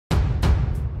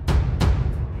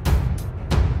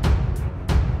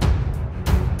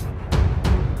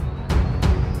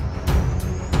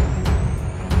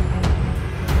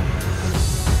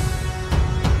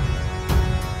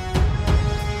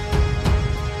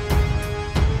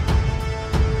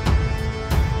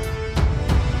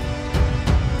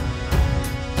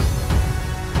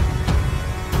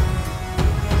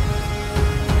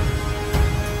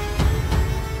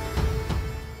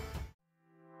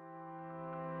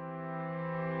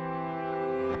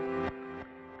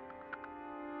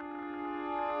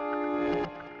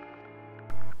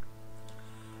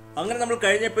അങ്ങനെ നമ്മൾ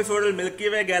കഴിഞ്ഞ എപ്പിസോഡിൽ മിൽക്കി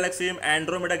വേ ഗാലക്സിയും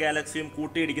ആൻഡ്രോമിഡ ഗാലക്സിയും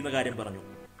കൂട്ടിയിടിക്കുന്ന കാര്യം പറഞ്ഞു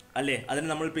അല്ലേ. അതിന്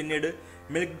നമ്മൾ പിന്നീട്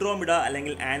മിൽക്ഡ്രോമിഡ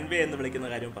അല്ലെങ്കിൽ ആൻവേ എന്ന് വിളിക്കുന്ന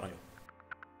കാര്യം പറഞ്ഞു.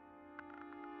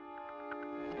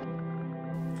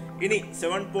 ഇനി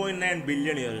 7.9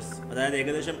 ബില്യൺ ഇയേഴ്സ്, അതായത്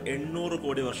ഏകദേശം 800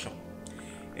 കോടി വർഷം.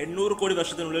 800 കോടി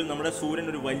വർഷത്തിനുള്ളിൽ നമ്മുടെ സൂര്യൻ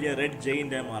ഒരു വലിയ റെഡ്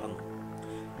ജെയിൻ്റായി മാറുന്നു.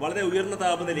 വളരെ ഉയർന്ന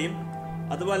താപനിലയും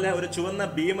അതുപോലെ ഒരു ചുവന്ന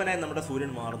ഭീമനായി നമ്മുടെ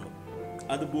സൂര്യൻ മാറുന്നു.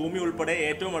 അത് ഭൂമി ഉൾപ്പെടെ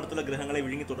ഏറ്റവും അടുത്തുള്ള ഗ്രഹങ്ങളെ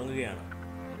വിഴുങ്ങി തുടങ്ങുകയാണ്.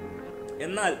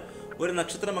 എന്നാൽ ഒരു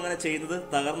നക്ഷത്രം അങ്ങനെ ചെയ്യുന്നത്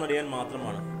തകർന്നടിയാൻ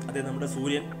മാത്രമാണ്. അതെ, നമ്മുടെ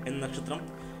സൂര്യൻ എന്ന നക്ഷത്രം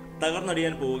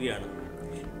തകർന്നടിയാൻ പോവുകയാണ്.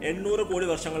 800 കോടി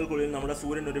വർഷങ്ങൾക്കുള്ളിൽ നമ്മുടെ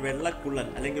സൂര്യൻ ഒരു വെള്ളക്കുള്ളൻ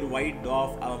അല്ലെങ്കിൽ ഒരു വൈറ്റ്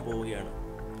ഡോഫ് ആവാൻ പോവുകയാണ്.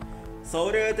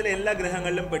 സൗരയൂഥത്തിലെ എല്ലാ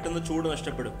ഗ്രഹങ്ങളിലും പെട്ടെന്ന് ചൂട്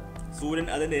നഷ്ടപ്പെടും. സൂര്യൻ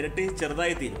അതിന്റെ ഇരട്ടി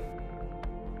ചെറുതായി തീരും.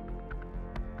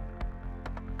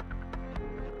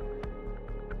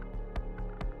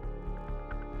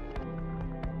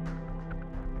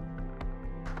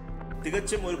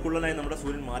 തികച്ചും ഒരു കുള്ളനായി നമ്മുടെ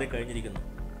സൂര്യൻ മാറിക്കഴിഞ്ഞിരിക്കുന്നു.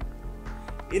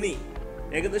 ഇനി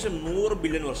ഏകദേശം 100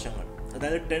 ബില്യൺ വർഷങ്ങൾ,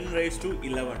 അതായത്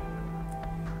 10⁻11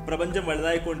 പ്രപഞ്ചം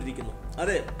വലുതായിക്കൊണ്ടിരിക്കുന്നു.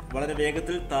 അതെ, വളരെ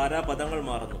വേഗത്തിൽ താരാപഥങ്ങൾ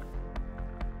മാറുന്നു.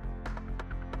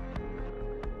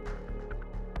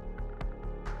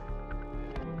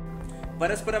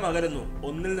 പരസ്പരം അകലുന്നു,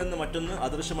 ഒന്നിൽ നിന്ന് മറ്റൊന്ന്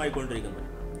അദൃശ്യമായിക്കൊണ്ടിരിക്കുന്നു.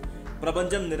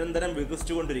 പ്രപഞ്ചം നിരന്തരം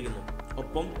വികസിച്ചുകൊണ്ടിരിക്കുന്നു.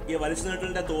 ഒപ്പം ഈ വലിച്ചു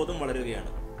നീട്ടലിന്റെ തോതും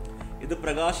വളരുകയാണ്. ഇത്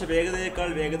പ്രകാശ വേഗതയേക്കാൾ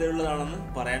വേഗതയുള്ളതാണെന്ന്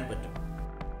പറയാൻ പറ്റും.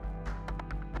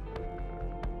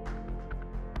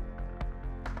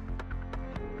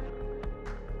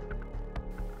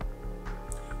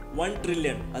 $1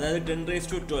 ട്രില്യൺ, അതായത്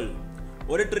 10⁻12.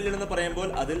 1 ട്രില്യൺ എന്ന് പറയുമ്പോൾ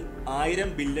അതിൽ 1000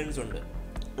 ബില്യൺസ് ഉണ്ട്.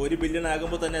 1 ബില്യൺ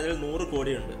ആകുമ്പോൾ തന്നെ അതിൽ 100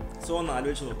 കോടിയുണ്ട്. സോ ഒന്ന്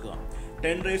ആലോചിച്ച് നോക്കുക.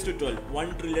 10⁻12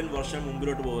 1 ട്രില്യൺ വർഷം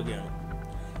മുമ്പിലോട്ട് പോവുകയാണ്.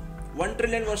 1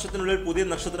 ട്രില്യൺ വർഷത്തിനുള്ളിൽ പുതിയ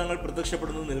നക്ഷത്രങ്ങൾ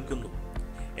പ്രത്യക്ഷപ്പെടുന്നത് നിൽക്കുന്നു.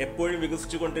 എപ്പോഴും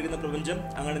വികസിച്ചുകൊണ്ടിരിക്കുന്ന പ്രപഞ്ചം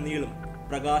അങ്ങനെ നീളും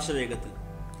പ്രകാശവേഗത്തിൽ.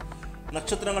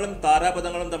 നക്ഷത്രങ്ങളും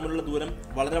താരാപഥങ്ങളും തമ്മിലുള്ള ദൂരം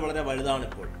വളരെ വളരെ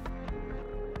വലുതാണിപ്പോൾ.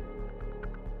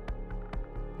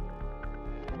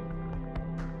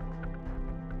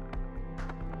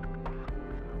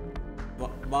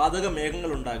 വാതക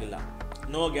മേഘങ്ങൾ ഉണ്ടാകില്ല,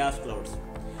 നോ ഗ്യാസ് ക്ലൗഡ്സ്.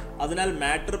 അതിനാൽ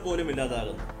മാറ്റർ പോലും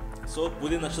ഇല്ലാതാകുന്നു. സോ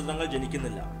പുതിയ നക്ഷത്രങ്ങൾ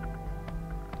ജനിക്കുന്നില്ല.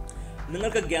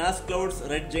 നിങ്ങൾക്ക് ഗ്യാസ് ക്ലൗഡ്സ്,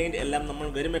 റെഡ് ജെയിന്റ് എല്ലാം നമ്മൾ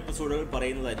വരും എപ്പിസോഡുകൾ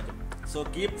പറയുന്നതായിരിക്കും. So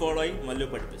keep following Mallu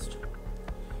പഠിപ്പിസ്റ്റ്.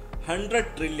 100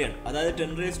 trillion, അതായത്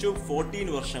 10⁻14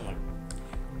 വർഷങ്ങൾ.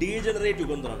 ഡീജനറേറ്റ്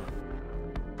യുഗം തുടങ്ങും.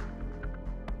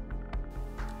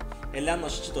 എല്ലാം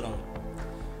നശിച്ചു തുടങ്ങും.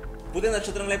 പുതിയ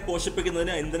നക്ഷത്രങ്ങളെ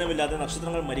പോഷിപ്പിക്കുന്നതിന് ഇന്ധനമില്ലാതെ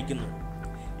നക്ഷത്രങ്ങൾ മരിക്കുന്നു.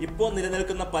 ഇപ്പോൾ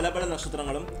നിലനിൽക്കുന്ന പല പല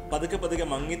നക്ഷത്രങ്ങളും പതുക്കെ പതുക്കെ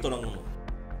മങ്ങി തുടങ്ങുന്നു.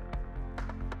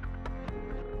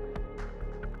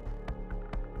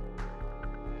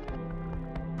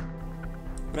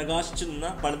 പ്രകാശിച്ചു നിന്ന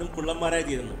പലതും കുള്ളന്മാരായി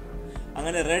തീരുന്നു.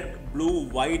 അങ്ങനെ red, blue,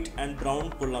 white and brown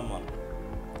കുള്ളന്മാർ.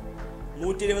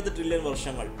 120 trillion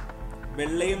വർഷങ്ങൾ.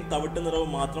 വെള്ളയും തവിട്ട്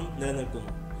നിറവും മാത്രം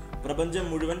നിലനിൽക്കുന്നു. പ്രപഞ്ചം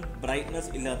മുഴുവൻ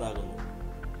ബ്രൈറ്റ്നസ് ഇല്ലാതാകുന്നു.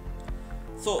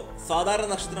 സോ സാധാരണ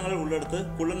നക്ഷത്രങ്ങൾ ഉള്ളിടത്ത്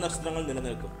കുള്ളൻ നക്ഷത്രങ്ങൾ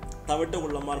നിലനിൽക്കും. തവിട്ട്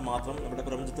കുള്ളന്മാർ മാത്രം നമ്മുടെ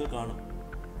പ്രപഞ്ചത്തിൽ കാണും.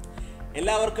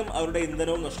 എല്ലാവർക്കും അവരുടെ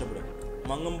ഇന്ധനവും നഷ്ടപ്പെടും.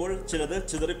 മങ്ങുമ്പോൾ ചിലത്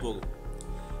ചിതറിപ്പോകും.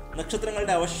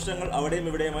 നക്ഷത്രങ്ങളുടെ അവശിഷ്ടങ്ങൾ അവിടെയും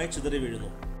ഇവിടെയുമായി ചിതറി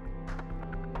വീഴുന്നു.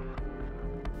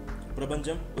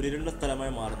 പ്രപഞ്ചം ഒരു ഇരുണ്ട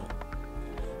സ്ഥലമായി മാറുന്നു.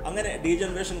 അങ്ങനെ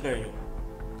ഡീജനറേഷൻ കഴിഞ്ഞു.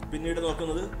 പിന്നീട്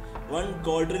നോക്കുന്നത് 1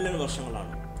 ക്വാഡ്രില്യൺ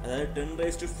വർഷങ്ങളാണ്, അതായത്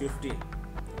 10⁻15.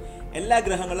 എല്ലാ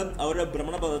ഗ്രഹങ്ങളും അവരുടെ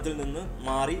ഭ്രമണപഥത്തിൽ നിന്ന്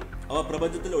മാറി അവ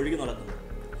പ്രപഞ്ചത്തിൽ ഒഴുകി നടക്കുന്നു.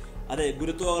 അതെ,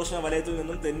 ഗുരുത്വാകർഷണ വലയത്തിൽ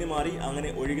നിന്നും തെന്നി മാറി അങ്ങനെ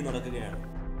ഒഴുകി നടക്കുകയാണ്.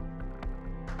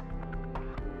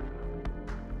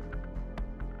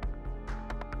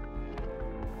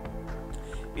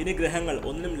 ഇനി ഗ്രഹങ്ങൾ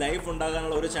ഒന്നിനും ലൈഫ്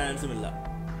ഉണ്ടാകാനുള്ള ഒരു ചാൻസുമില്ല.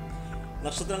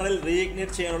 നക്ഷത്രങ്ങളിൽ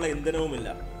റീഇഗ്നേറ്റ് ചെയ്യാനുള്ള ഇന്ധനവുമില്ല.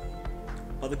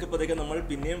 പതുക്കെ പതുക്കെ നമ്മൾ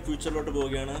പിന്നെയും ഫ്യൂച്ചറിലോട്ട്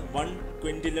പോവുകയാണ്. 1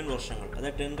 ക്വിന്റില്യൺ വർഷങ്ങൾ,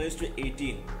 അതായത് 10⁻18.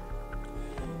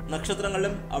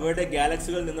 നക്ഷത്രങ്ങളും അവയുടെ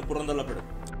ഗാലക്സികളിൽ നിന്ന് പുറന്തള്ളപ്പെടും.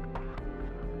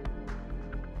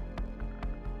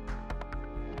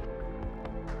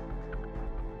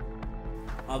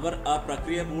 അവർ ആ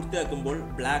പ്രക്രിയ പൂർത്തിയാക്കുമ്പോൾ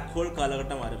ബ്ലാക്ക് ഹോൾ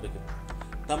കാലഘട്ടം ആരംഭിക്കും.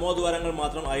 തമോദ്വാരങ്ങൾ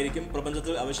മാത്രം ആയിരിക്കും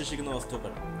പ്രപഞ്ചത്തിൽ അവശേഷിക്കുന്ന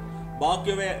വസ്തുക്കൾ.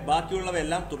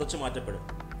 ബാക്കിയുള്ളവയെല്ലാം തുടച്ചു മാറ്റപ്പെടും.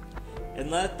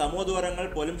 എന്നാൽ തമോദ്വാരങ്ങൾ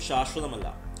പോലും ശാശ്വതമല്ല.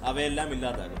 അവയെല്ലാം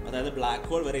ഇല്ലാതാകും. അതായത് ബ്ലാക്ക്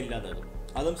ഹോൾ വരെ ഇല്ലാതാകും.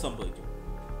 അതും സംഭവിക്കും.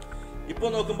 ഇപ്പോൾ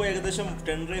നോക്കുമ്പോൾ ഏകദേശം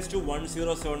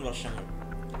 10⁻107 വർഷങ്ങൾ.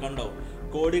 കണ്ടോ,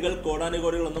 കോടികൾ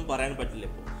കോടാനുകോടികളൊന്നും പറയാൻ പറ്റില്ല.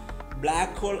 ഇപ്പോൾ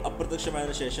ബ്ലാക്ക് ഹോൾ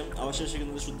അപ്രത്യക്ഷമായതിനു ശേഷം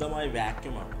അവശേഷിക്കുന്നത് ശുദ്ധമായ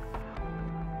വാക്യൂമാണ്.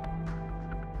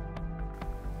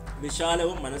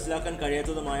 വിശാലവും മനസ്സിലാക്കാൻ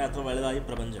കഴിയാത്തതുമായ അത്ര വലുതായി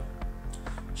പ്രപഞ്ചം.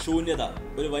 ശൂന്യത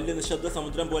ഒരു വലിയ നിശബ്ദ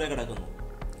സമുദ്രം പോലെ കിടക്കുന്നു.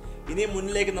 ഇനി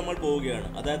മുന്നിലേക്ക് നമ്മൾ പോവുകയാണ്.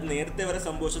 അതായത് നേരത്തെ വരെ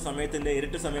സംഭവിച്ച സമയത്തിന്റെ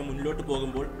ഇരട്ടി സമയം മുന്നിലോട്ട്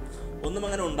പോകുമ്പോൾ ഒന്നും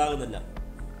അങ്ങനെ ഉണ്ടാകുന്നില്ല.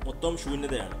 മൊത്തം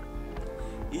ശൂന്യതയാണ്.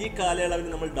 ഈ കാലയളവിൽ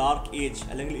നമ്മൾ ഡാർക്ക് ഏജ്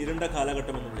അല്ലെങ്കിൽ ഇരുണ്ട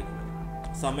കാലഘട്ടം എന്ന് വിളിക്കുന്നു.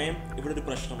 സമയം ഇവിടെ ഒരു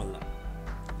പ്രശ്നമല്ല.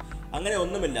 അങ്ങനെ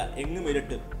ഒന്നുമില്ല, എങ്ങും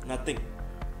ഇരുട്ട്, നത്തിങ്.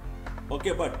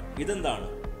 ഓക്കെ, ബട്ട് ഇതെന്താണ്?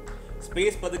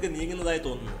 സ്പേസ് പതുക്കെ നീങ്ങുന്നതായി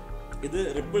തോന്നുന്നു. ഇത്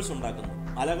റിപ്പിൾസ് ഉണ്ടാക്കുന്നു,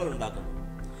 അലകൾ ഉണ്ടാക്കുന്നു.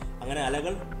 അങ്ങനെ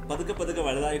അലകൾ പതുക്കെ പതുക്കെ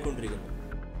വലുതായിക്കൊണ്ടിരിക്കുന്നു.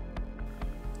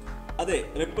 അതെ,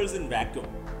 റിപ്പിൾസ് ഇൻ വാക്യൂം.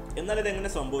 എന്നാൽ ഇത് എങ്ങനെ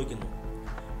സംഭവിക്കുന്നു?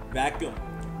 വാക്യൂം,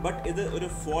 ബട്ട് ഇത് ഒരു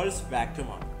ഫോൾസ്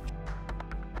വാക്യൂമാണ്.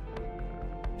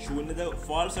 ശൂന്യത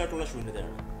ഫാൾസ് ആയിട്ടുള്ള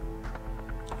ശൂന്യതയാണ്.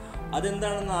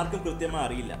 അതെന്താണെന്ന് ആർക്കും കൃത്യമായി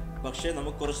അറിയില്ല. പക്ഷേ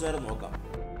നമുക്ക് കുറച്ചു നേരം നോക്കാം.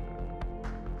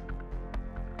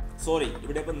 സോറി,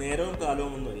 ഇവിടെ ഇപ്പം നേരവും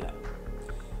കാലവും ഒന്നുമില്ല.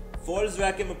 ഫോൾസ്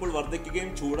വാക്യൂം ഇപ്പോൾ വർദ്ധിക്കുകയും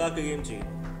ചൂടാക്കുകയും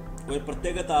ചെയ്യുന്നു. ഒരു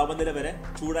പ്രത്യേക താപനില വരെ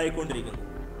ചൂടായിക്കൊണ്ടിരിക്കുന്നു.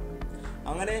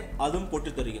 അങ്ങനെ അതും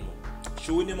പൊട്ടിത്തെറിക്കുന്നു.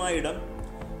 ശൂന്യമായ ഇടം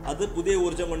അത് പുതിയ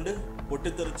ഊർജം കൊണ്ട്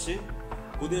പൊട്ടിത്തെറിച്ച്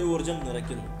പുതിയ ഊർജം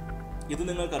നിറയ്ക്കുന്നു. ഇത്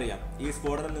നിങ്ങൾക്കറിയാം. ഈ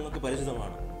സ്ഫോടനം നിങ്ങൾക്ക്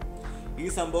പരിചിതമാണ്. ഈ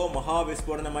സംഭവം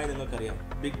മഹാവിസ്ഫോടനമായി നിങ്ങൾക്കറിയാം,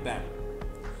 ബിഗ് ബാങ്.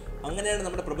 അങ്ങനെയാണ്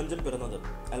നമ്മുടെ പ്രപഞ്ചം പിറന്നത്,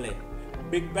 അല്ലേ?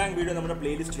 ബിഗ് ബാങ് വീഡിയോ നമ്മുടെ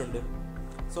പ്ലേലിസ്റ്റിലുണ്ട്,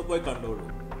 സോ പോയി കണ്ടോളൂ.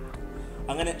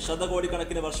 അങ്ങനെ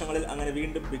ശതകോടിക്കണക്കിന് വർഷങ്ങളിൽ അങ്ങനെ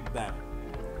വീണ്ടും ബിഗ് ബാങ്.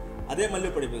 അതേ മല്ലു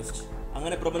പടിപ്പിസ്റ്റ്.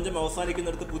 അങ്ങനെ പ്രപഞ്ചം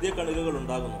അവസാനിക്കുന്നിടത്ത് പുതിയ കണികകൾ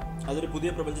ഉണ്ടാകുന്നു. അതൊരു പുതിയ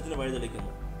പ്രപഞ്ചത്തിന്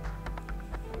വഴിതെളിക്കുന്നു.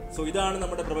 സോ ഇതാണ്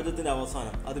നമ്മുടെ പ്രപഞ്ചത്തിന്റെ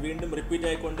അവസാനം. അത് വീണ്ടും റിപ്പീറ്റ്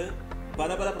ആയിക്കൊണ്ട് പല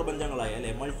പല പ്രപഞ്ചങ്ങളായി,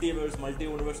 അല്ലെ? മൾട്ടിവേഴ്സ്, മൾട്ടി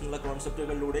യൂണിവേഴ്സ് എന്നുള്ള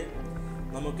കോൺസെപ്റ്റുകളിലൂടെ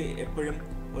നമുക്ക് എപ്പോഴും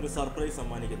ഒരു സർപ്രൈസ്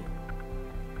സമ്മാനിക്കുന്നു.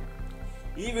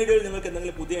 ഈ വീഡിയോയിൽ നിങ്ങൾക്ക്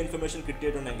എന്തെങ്കിലും പുതിയ ഇൻഫർമേഷൻ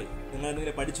കിട്ടിയിട്ടുണ്ടെങ്കിൽ, നിങ്ങൾ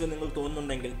എന്തെങ്കിലും പഠിച്ചു എന്ന് നിങ്ങൾക്ക്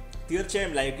തോന്നുന്നുണ്ടെങ്കിൽ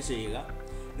തീർച്ചയായും ലൈക്ക് ചെയ്യുക.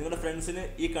 നിങ്ങളുടെ ഫ്രണ്ട്സിന്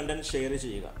ഈ കണ്ടന്റ് ഷെയർ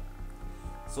ചെയ്യുക.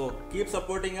 So keep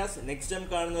supporting us. Next time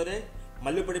കാണുന്നവരെ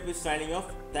Mallu പഠിപ്പിസ്റ്റ് signing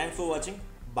off. Thanks for watching.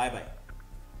 Bye bye.